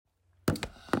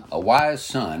A wise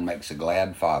son makes a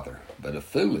glad father, but a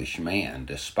foolish man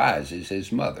despises his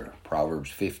mother.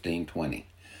 Proverbs 15:20.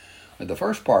 The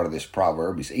first part of this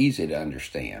proverb is easy to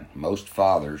understand. Most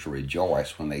fathers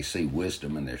rejoice when they see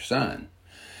wisdom in their son.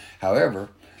 However,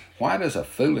 why does a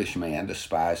foolish man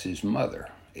despise his mother?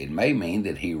 It may mean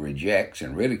that he rejects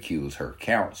and ridicules her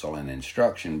counsel and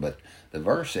instruction, but the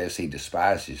verse says he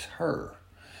despises her.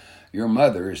 Your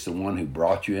mother is the one who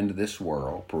brought you into this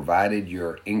world, provided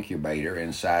your incubator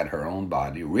inside her own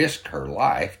body, risked her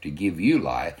life to give you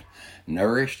life,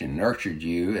 nourished and nurtured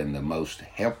you in the most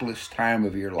helpless time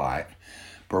of your life,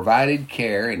 provided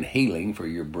care and healing for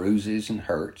your bruises and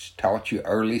hurts, taught you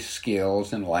early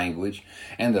skills and language,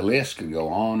 and the list could go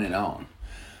on and on.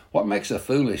 What makes a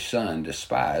foolish son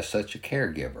despise such a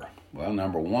caregiver? Well,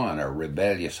 number one, a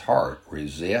rebellious heart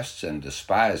resists and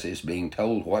despises being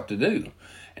told what to do,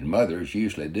 and mothers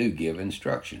usually do give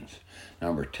instructions.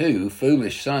 Number two,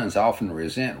 foolish sons often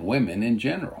resent women in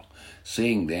general,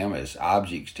 seeing them as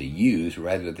objects to use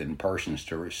rather than persons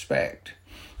to respect.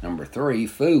 Number three,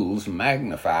 fools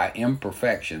magnify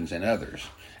imperfections in others,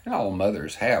 and all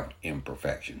mothers have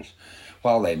imperfections,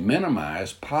 while they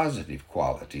minimize positive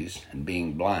qualities and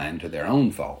being blind to their own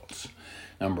faults.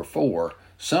 Number four,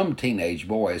 some teenage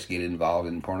boys get involved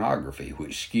in pornography,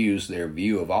 which skews their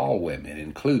view of all women,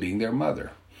 including their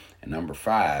mother. And number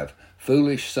five,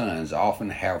 foolish sons often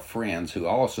have friends who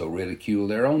also ridicule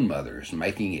their own mothers,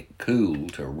 making it cool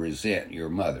to resent your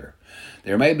mother.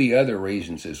 There may be other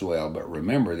reasons as well, but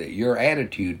remember that your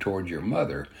attitude toward your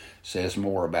mother says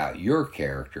more about your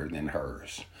character than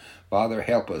hers. Father,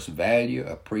 help us value,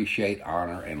 appreciate,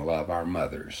 honor, and love our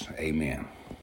mothers. Amen.